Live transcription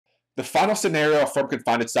The final scenario a firm can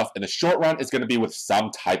find itself in the short run is going to be with some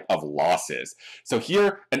type of losses. So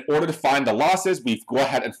here, in order to find the losses, we go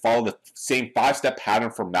ahead and follow the same 5-step pattern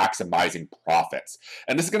for maximizing profits.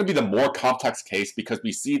 And this is going to be the more complex case because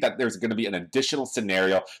we see that there's going to be an additional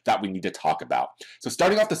scenario that we need to talk about. So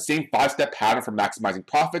starting off the same 5-step pattern for maximizing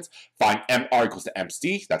profits, find MR equals to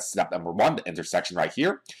MC. That's step number 1, the intersection right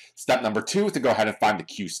here. Step number 2 is to go ahead and find the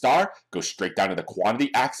Q star. Go straight down to the quantity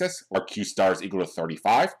axis, where Q star is equal to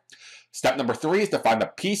 35. Step number 3 is to find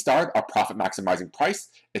the P star, our profit maximizing price.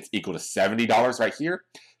 It's equal to $70 right here.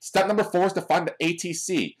 Step number 4 is to find the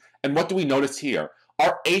ATC. And what do we notice here?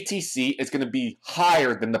 Our ATC is going to be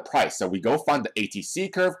higher than the price. So we go find the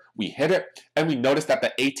ATC curve, we hit it, and we notice that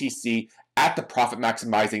the ATC at the profit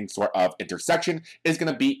maximizing sort of intersection is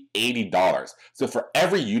going to be $80. So for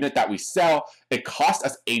every unit that we sell, it costs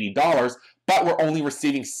us $80, but we're only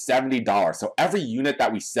receiving $70. So every unit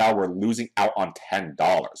that we sell, we're losing out on $10.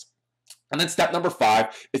 And then step number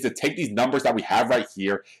 5 is to take these numbers that we have right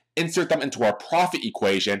here, insert them into our profit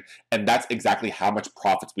equation, and that's exactly how much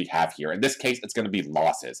profits we have here. In this case, it's going to be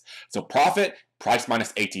losses. So profit, price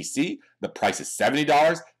minus ATC, the price is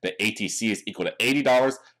 $70, the ATC is equal to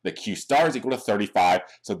 $80, the Q star is equal to 35,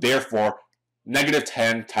 so therefore, negative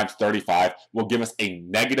 10 times 35 will give us a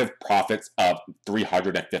negative profits of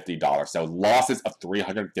 $350. So losses of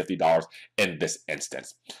 $350 in this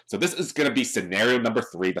instance. So this is going to be scenario number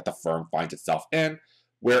 3 that the firm finds itself in,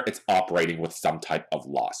 where it's operating with some type of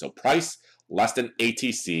loss. So price less than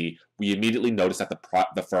ATC, we immediately notice that the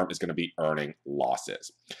firm is going to be earning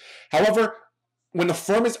losses. However, when the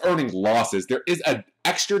firm is earning losses, there is an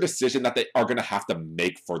extra decision that they are going to have to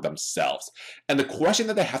make for themselves. And the question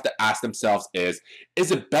that they have to ask themselves is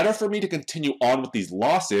it better for me to continue on with these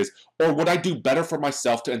losses, or would I do better for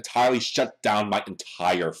myself to entirely shut down my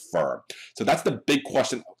entire firm? So that's the big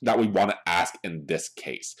question that we want to ask in this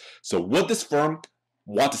case. So would this firm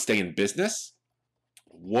want to stay in business?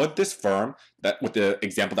 Would this firm, that with the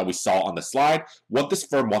example that we saw on the slide, would this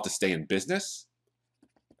firm want to stay in business?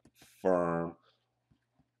 Firm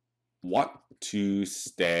want to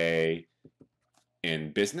stay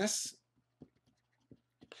in business,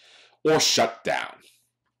 or shut down,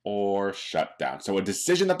 So a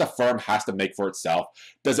decision that the firm has to make for itself: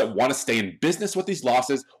 does it want to stay in business with these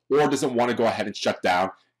losses, or does it want to go ahead and shut down,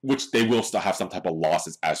 which they will still have some type of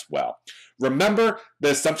losses as well. Remember the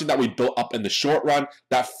assumption that we built up in the short run,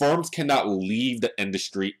 that firms cannot leave the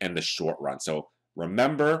industry in the short run. So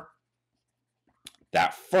remember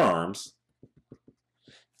that firms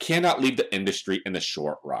cannot leave the industry in the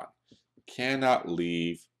short run. Cannot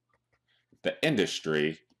leave the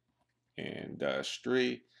industry in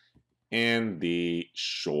the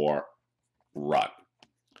short run.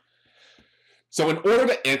 So in order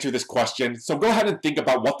to answer this question, so go ahead and think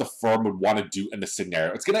about what the firm would want to do in this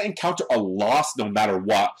scenario. It's going to encounter a loss no matter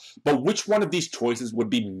what, but which one of these choices would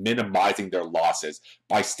be minimizing their losses?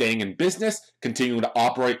 By staying in business, continuing to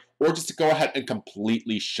operate, or just to go ahead and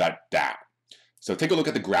completely shut down? So take a look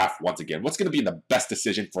at the graph once again. What's going to be the best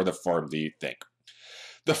decision for the firm, do you think?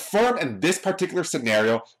 The firm in this particular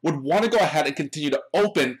scenario would want to go ahead and continue to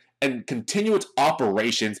open and continue its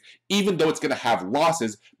operations, even though it's going to have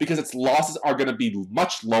losses, because its losses are going to be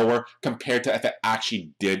much lower compared to if it actually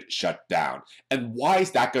did shut down. And why is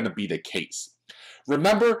that going to be the case?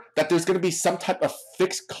 Remember that there's going to be some type of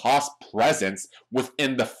fixed cost presence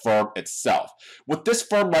within the firm itself. With this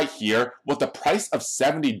firm right here, with the price of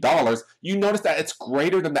 $70, you notice that it's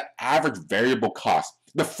greater than the average variable cost.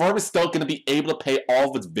 The firm is still going to be able to pay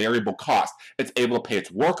all of its variable costs. It's able to pay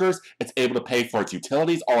its workers, it's able to pay for its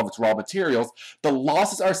utilities, all of its raw materials. The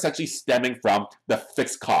losses are essentially stemming from the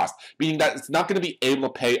fixed cost, meaning that it's not going to be able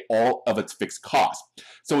to pay all of its fixed costs.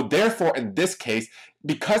 So therefore, in this case,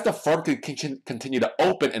 because the firm can continue to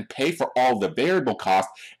open and pay for all the variable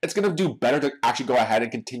costs, it's going to do better to actually go ahead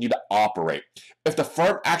and continue to operate. If the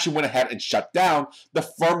firm actually went ahead and shut down, the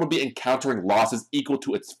firm would be encountering losses equal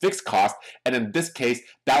to its fixed cost, and in this case,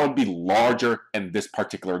 that would be larger in this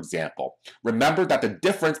particular example. Remember that the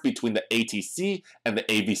difference between the ATC and the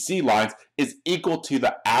AVC lines is equal to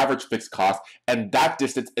the average fixed cost, and that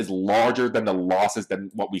distance is larger than the losses than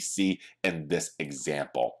what we see in this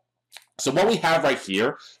example. So what we have right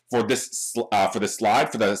here for this slide, for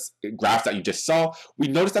the graphs that you just saw, we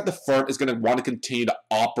notice that the firm is going to want to continue to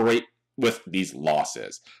operate with these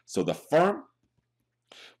losses. So the firm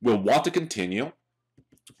will want to continue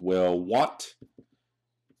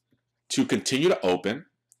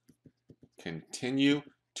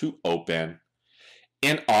to open,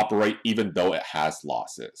 and operate even though it has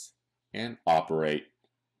losses. And operate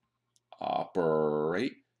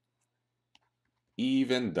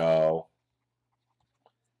even though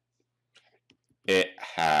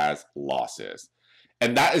has losses.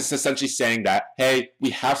 And that is essentially saying that, hey, we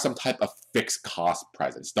have some type of fixed cost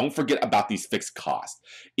presence. Don't forget about these fixed costs.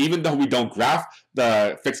 Even though we don't graph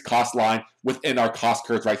the fixed cost line within our cost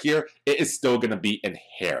curves right here, it is still going to be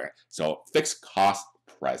inherent. So fixed cost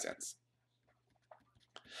presence.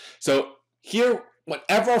 So here,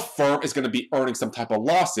 whenever a firm is going to be earning some type of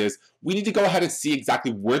losses, we need to go ahead and see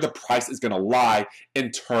exactly where the price is going to lie in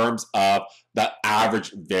terms of the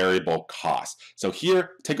average variable cost. So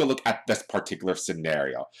here, take a look at this particular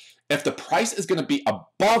scenario. If the price is going to be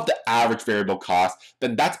above the average variable cost,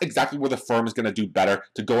 then that's exactly where the firm is going to do better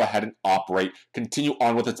to go ahead and operate, continue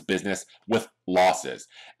on with its business with losses.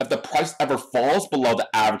 If the price ever falls below the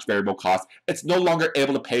average variable cost, it's no longer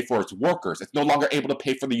able to pay for its workers. It's no longer able to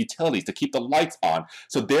pay for the utilities, to keep the lights on.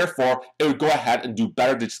 So therefore, it would go ahead and do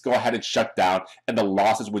better to just go ahead and shut down, and the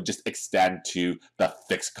losses would just extend to the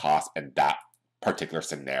fixed cost in that particular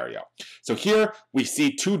scenario. So here we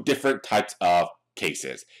see two different types of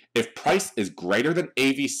cases. If price is greater than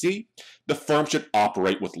AVC, the firm should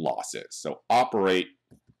operate with losses. So operate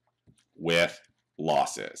with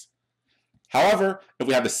losses. However, if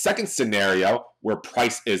we have the second scenario where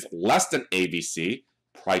price is less than AVC,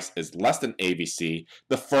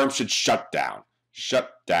 the firm should shut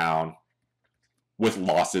down with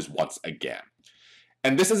losses once again.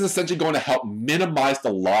 And this is essentially going to help minimize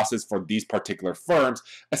the losses for these particular firms,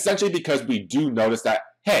 essentially because we do notice that,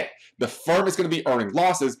 hey, the firm is going to be earning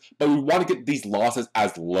losses, but we want to get these losses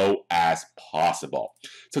as low as possible.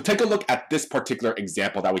 So take a look at this particular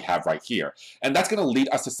example that we have right here. And that's going to lead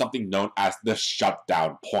us to something known as the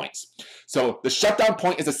shutdown points. So the shutdown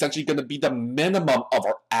point is essentially going to be the minimum of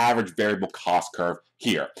our average variable cost curve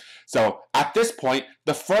here. So at this point,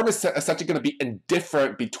 the firm is essentially going to be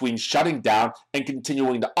indifferent between shutting down and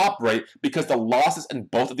continuing to operate because the losses in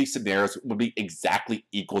both of these scenarios would be exactly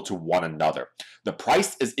equal to one another. The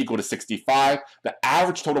price is equal to 65, the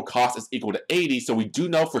average total cost is equal to 80, so we do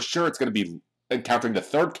know for sure it's going to be encountering the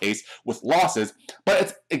third case with losses, but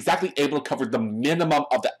it's exactly able to cover the minimum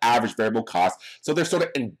of the average variable cost, so they're sort of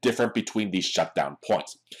indifferent between these shutdown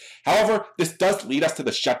points. However, this does lead us to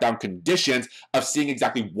the shutdown conditions of seeing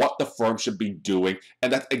exactly what the firm should be doing,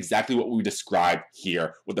 and that's exactly what we described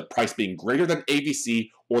here, with the price being greater than AVC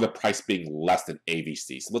or the price being less than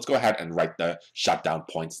AVC. So let's go ahead and write the shutdown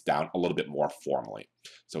points down a little bit more formally.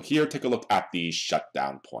 So here, take a look at the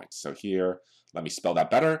shutdown points. So here, let me spell that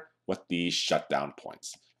better with the shutdown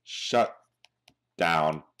points.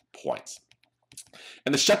 Shutdown points.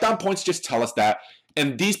 And the shutdown points just tell us that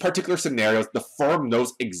in these particular scenarios, the firm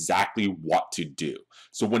knows exactly what to do.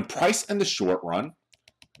 So when price in the short run,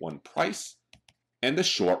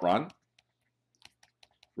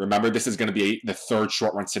 remember this is going to be the third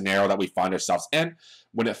short run scenario that we find ourselves in,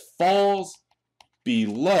 when it falls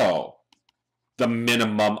below the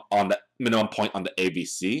minimum point on the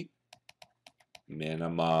AVC,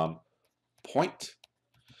 minimum point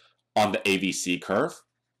on the AVC curve,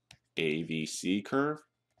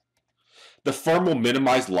 the firm will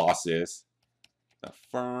minimize losses.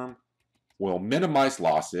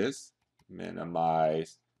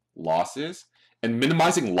 And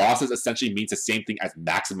minimizing losses essentially means the same thing as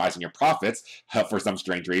maximizing your profits for some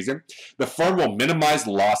strange reason. The firm will minimize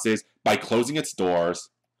losses by closing its doors,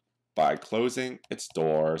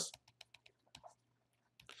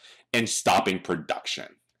 and stopping production.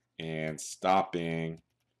 And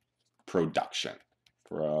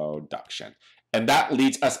that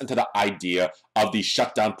leads us into the idea of the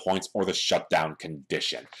shutdown points or the shutdown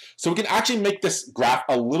condition. So we can actually make this graph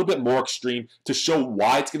a little bit more extreme to show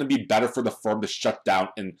why it's going to be better for the firm to shut down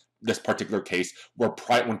in this particular case when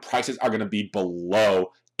prices are going to be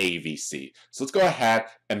below AVC. So let's go ahead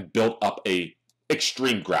and build up a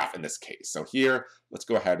extreme graph in this case. So here, let's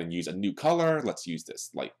go ahead and use a new color. Let's use this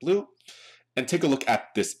light blue and take a look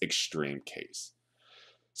at this extreme case.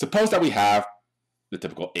 Suppose that we have the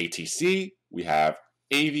typical ATC, we have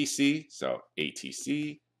AVC, so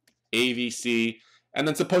ATC, AVC, and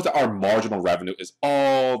then suppose that our marginal revenue is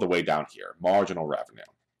all the way down here, marginal revenue.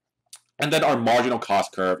 And then our marginal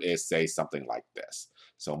cost curve is, say, something like this.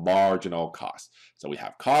 So marginal cost. So we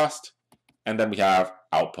have cost, and then we have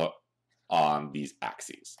output on these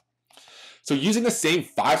axes. So using the same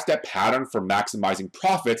 5-step pattern for maximizing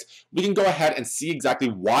profits, we can go ahead and see exactly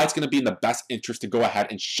why it's going to be in the best interest to go ahead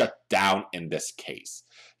and shut down in this case.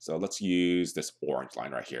 So let's use this orange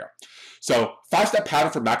line right here. So 5-step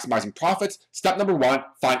pattern for maximizing profits. Step number 1,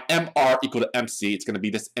 find MR equal to MC. It's going to be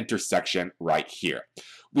this intersection right here.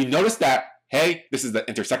 We notice that, hey, this is the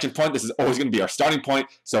intersection point. This is always going to be our starting point.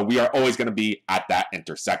 So we are always going to be at that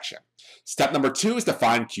intersection. Step number 2 is to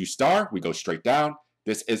find Q star. We go straight down.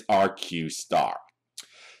 This is our Q star.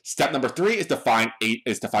 Step number 3 is to find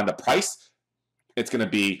the price. It's going to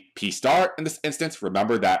be P star in this instance.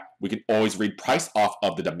 Remember that we can always read price off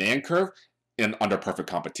of the demand curve under perfect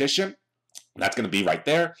competition. That's going to be right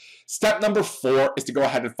there. Step number 4 is to go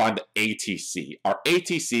ahead and find the ATC. Our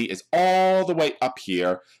ATC is all the way up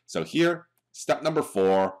here. So here, step number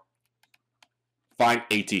 4, find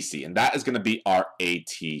ATC. And that is going to be our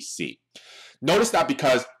ATC. Notice that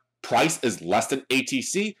because price is less than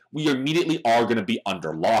ATC, we immediately are going to be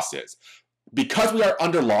under losses. Because we are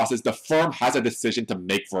under losses, the firm has a decision to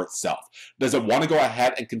make for itself. Does it want to go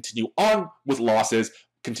ahead and continue on with losses,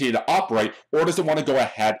 continue to operate, or does it want to go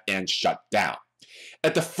ahead and shut down?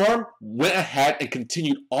 If the firm went ahead and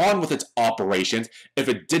continued on with its operations, if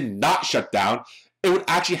it did not shut down, it would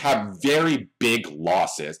actually have very big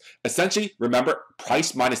losses. Essentially, remember,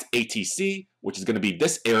 price minus ATC, which is going to be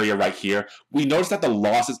this area right here, we notice that the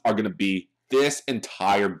losses are going to be this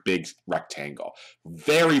entire big rectangle.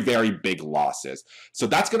 Very, very big losses. So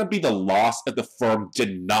that's going to be the loss if the firm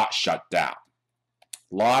did not shut down.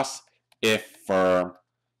 Loss if firm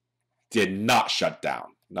did not shut down.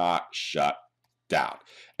 Not shut down.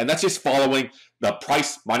 And that's just following the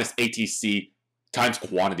price minus ATC times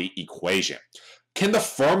quantity equation. Can the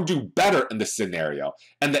firm do better in this scenario?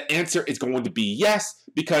 And the answer is going to be yes,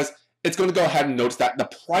 because it's going to go ahead and notice that the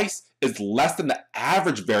price is less than the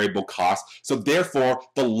average variable cost, so therefore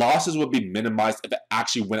the losses would be minimized if it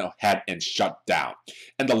actually went ahead and shut down.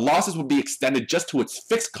 And the losses would be extended just to its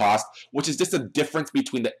fixed cost, which is just a difference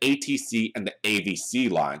between the ATC and the AVC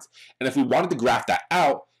lines. And if we wanted to graph that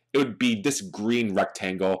out, it would be this green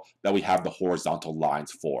rectangle that we have the horizontal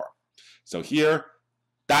lines for. So here,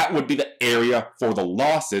 that would be the area for the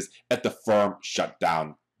losses if the firm shut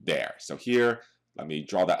down there. So here, let me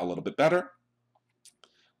draw that a little bit better.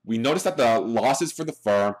 We notice that the losses for the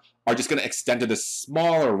firm are just going to extend to this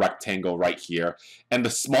smaller rectangle right here. And the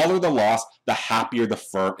smaller the loss, the happier the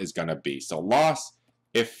firm is going to be. So loss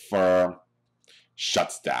if firm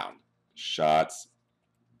shuts down. Shuts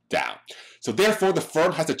down. So therefore, the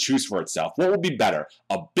firm has to choose for itself. What will be better,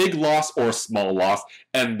 a big loss or a small loss?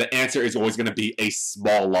 And the answer is always going to be a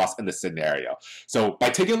small loss in this scenario. So by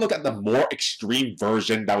taking a look at the more extreme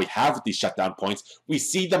version that we have with these shutdown points, we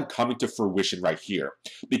see them coming to fruition right here.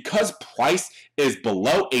 Because price is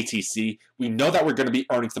below ATC, we know that we're going to be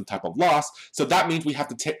earning some type of loss. So that means we have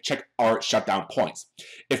to check our shutdown points.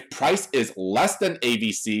 If price is less than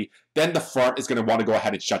AVC, then the firm is going to want to go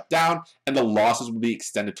ahead and shut down, and the losses will be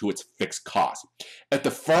extended to its fixed cost. If the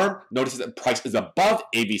firm notices that price is above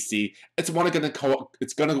AVC, it's going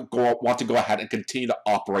to want to go ahead and continue to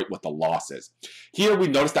operate with the losses. Here we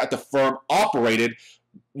notice that the firm operated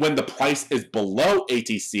when the price is below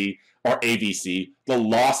ATC or AVC, the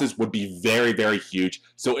losses would be very, very huge,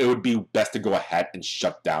 so it would be best to go ahead and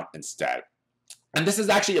shut down instead. And this is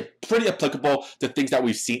actually pretty applicable to things that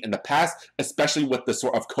we've seen in the past, especially with the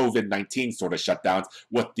sort of COVID-19 sort of shutdowns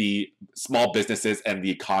with the small businesses and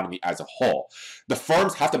the economy as a whole. The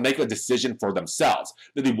firms have to make a decision for themselves.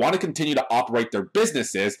 Do they want to continue to operate their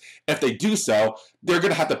businesses? If they do so, they're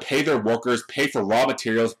going to have to pay their workers, pay for raw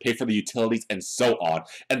materials, pay for the utilities, and so on.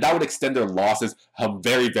 And that would extend their losses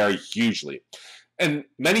very, very hugely. In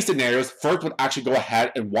many scenarios, firms would actually go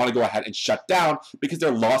ahead and want to go ahead and shut down because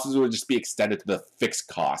their losses would just be extended to the fixed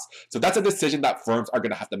cost. So that's a decision that firms are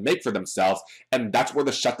going to have to make for themselves, and that's where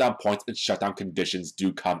the shutdown points and shutdown conditions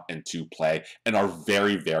do come into play and are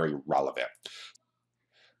very, very relevant.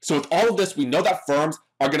 So with all of this, we know that firms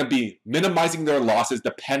are going to be minimizing their losses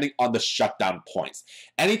depending on the shutdown points.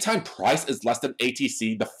 Anytime price is less than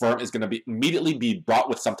ATC, the firm is going to immediately be brought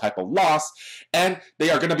with some type of loss, and they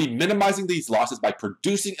are going to be minimizing these losses by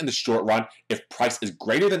producing in the short run if price is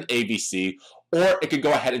greater than AVC, or it could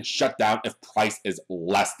go ahead and shut down if price is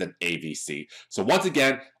less than AVC. So once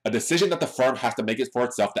again, a decision that the firm has to make it for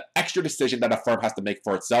itself, the extra decision that a firm has to make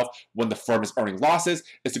for itself when the firm is earning losses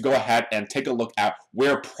is to go ahead and take a look at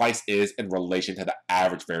where price is in relation to the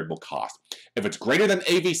average variable cost. If it's greater than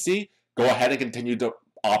AVC, go ahead and continue to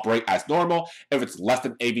operate as normal. If it's less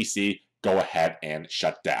than AVC, go ahead and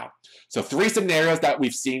shut down. So 3 scenarios that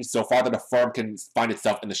we've seen so far that a firm can find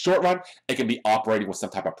itself in the short run. It can be operating with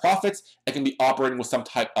some type of profits. It can be operating with some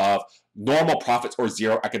type of normal profits or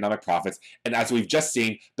zero economic profits. And as we've just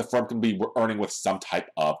seen, the firm can be earning with some type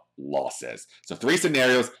of losses. So 3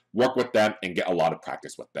 scenarios, work with them and get a lot of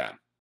practice with them.